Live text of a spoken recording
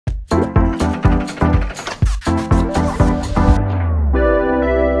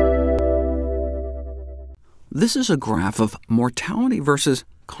This is a graph of mortality versus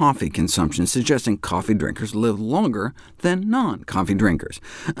coffee consumption, suggesting coffee drinkers live longer than non-coffee drinkers.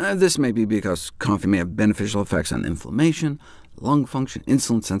 This may be because coffee may have beneficial effects on inflammation, lung function,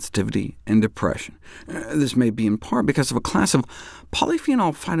 insulin sensitivity, and depression. This may be in part because of a class of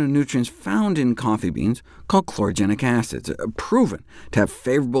polyphenol phytonutrients found in coffee beans called chlorogenic acids, proven to have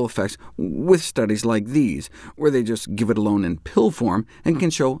favorable effects with studies like these, where they just give it alone in pill form and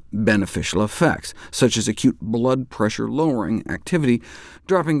can show beneficial effects, such as acute blood pressure lowering activity,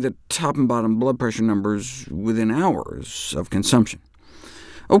 dropping the top and bottom blood pressure numbers within hours of consumption.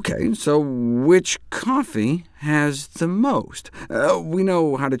 OK, so which coffee has the most? We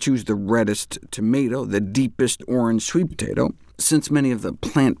know how to choose the reddest tomato, the deepest orange sweet potato, since many of the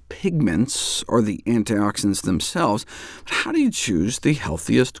plant pigments are the antioxidants themselves. But how do you choose the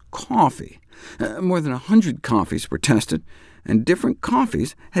healthiest coffee? More than 100 coffees were tested, and different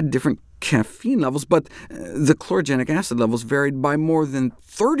coffees had different caffeine levels, but the chlorogenic acid levels varied by more than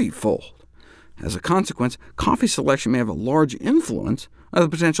 30-fold. As a consequence, coffee selection may have a large influence on the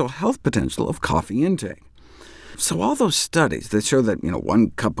potential health potential of coffee intake. So all those studies that show that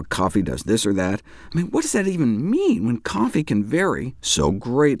 1 cup of coffee does this or that, what does that even mean when coffee can vary so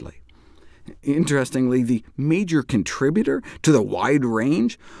greatly? Interestingly, the major contributor to the wide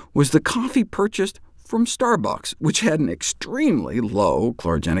range was the coffee purchased from Starbucks, which had an extremely low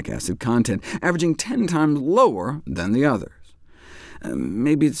chlorogenic acid content, averaging 10 times lower than the others.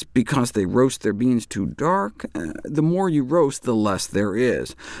 Maybe it's because they roast their beans too dark. The more you roast, the less there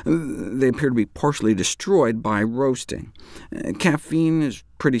is. They appear to be partially destroyed by roasting. Caffeine is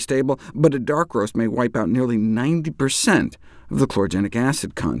pretty stable, but a dark roast may wipe out nearly 90% of the chlorogenic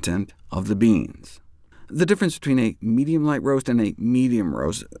acid content of the beans. The difference between a medium light roast and a medium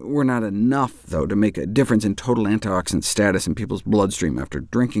roast were not enough, though, to make a difference in total antioxidant status in people's bloodstream after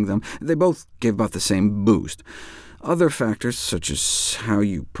drinking them. They both gave about the same boost. Other factors, such as how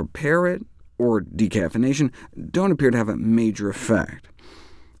you prepare it or decaffeination, don't appear to have a major effect.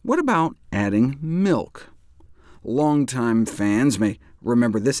 What about adding milk? Longtime fans may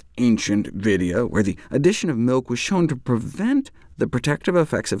remember this ancient video where the addition of milk was shown to prevent the protective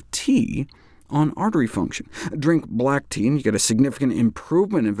effects of tea on artery function. Drink black tea and you get a significant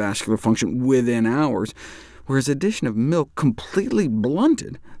improvement in vascular function within hours, whereas addition of milk completely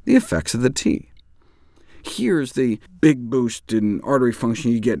blunted the effects of the tea. Here's the big boost in artery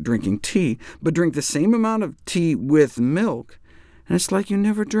function you get drinking tea, but drink the same amount of tea with milk, and it's like you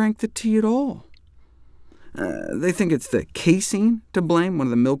never drank the tea at all. They think it's the casein to blame, one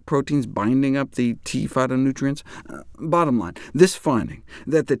of the milk proteins binding up the tea phytonutrients. Bottom line, this finding,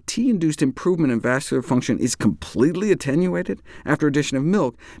 that the tea-induced improvement in vascular function is completely attenuated after addition of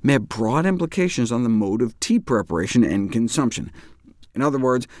milk, may have broad implications on the mode of tea preparation and consumption. In other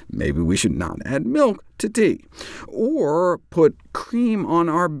words, maybe we should not add milk to tea, or put cream on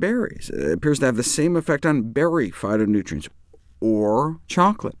our berries. It appears to have the same effect on berry phytonutrients, or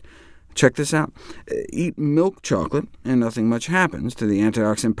chocolate. Check this out. Eat milk chocolate, and nothing much happens to the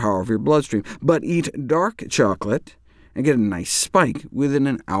antioxidant power of your bloodstream, but eat dark chocolate and get a nice spike within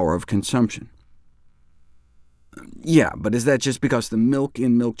an hour of consumption. Yeah, but is that just because the milk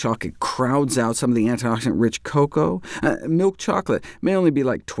in milk chocolate crowds out some of the antioxidant-rich cocoa? Milk chocolate may only be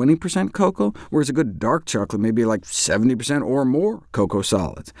like 20% cocoa, whereas a good dark chocolate may be like 70% or more cocoa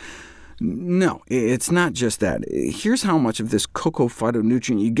solids. No, it's not just that. Here's how much of this cocoa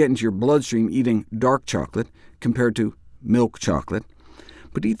phytonutrient you get into your bloodstream eating dark chocolate compared to milk chocolate.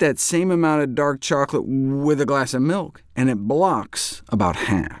 But eat that same amount of dark chocolate with a glass of milk, and it blocks about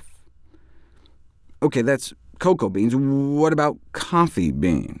half. OK, that's cocoa beans. What about coffee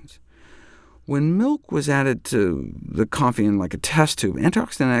beans? When milk was added to the coffee in like a test tube,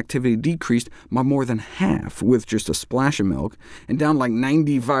 antioxidant activity decreased by more than half with just a splash of milk, and down like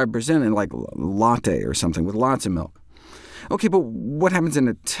 95% in like latte or something with lots of milk. OK, but what happens in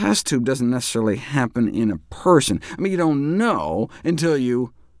a test tube doesn't necessarily happen in a person. You don't know until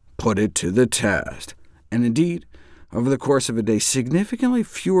you put it to the test. And indeed, over the course of a day, significantly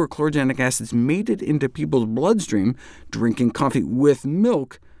fewer chlorogenic acids made it into people's bloodstream drinking coffee with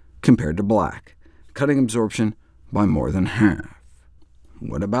milk compared to black, cutting absorption by more than half.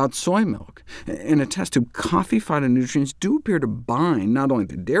 What about soy milk? In a test tube, coffee phytonutrients do appear to bind not only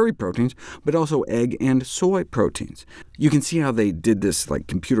to dairy proteins, but also egg and soy proteins. You can see how they did this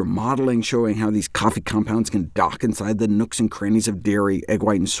computer modeling showing how these coffee compounds can dock inside the nooks and crannies of dairy, egg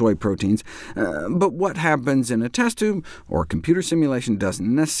white, and soy proteins. But what happens in a test tube or a computer simulation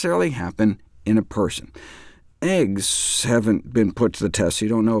doesn't necessarily happen in a person. Eggs haven't been put to the test, so you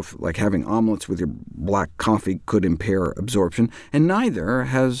don't know if having omelets with your black coffee could impair absorption, and neither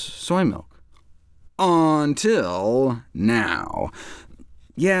has soy milk. Until now.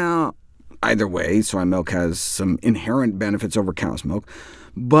 Yeah, either way, soy milk has some inherent benefits over cow's milk,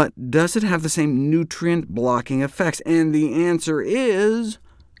 but does it have the same nutrient-blocking effects? And the answer is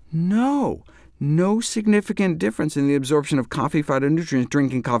no. No significant difference in the absorption of coffee phytonutrients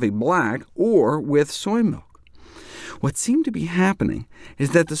drinking coffee black or with soy milk. What seemed to be happening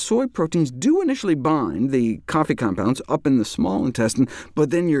is that the soy proteins do initially bind the coffee compounds up in the small intestine,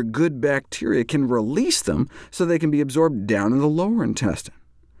 but then your good bacteria can release them so they can be absorbed down in the lower intestine.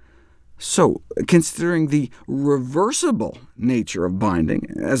 So, considering the reversible nature of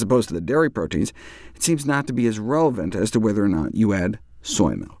binding, as opposed to the dairy proteins, it seems not to be as relevant as to whether or not you add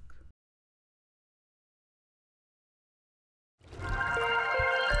soy milk.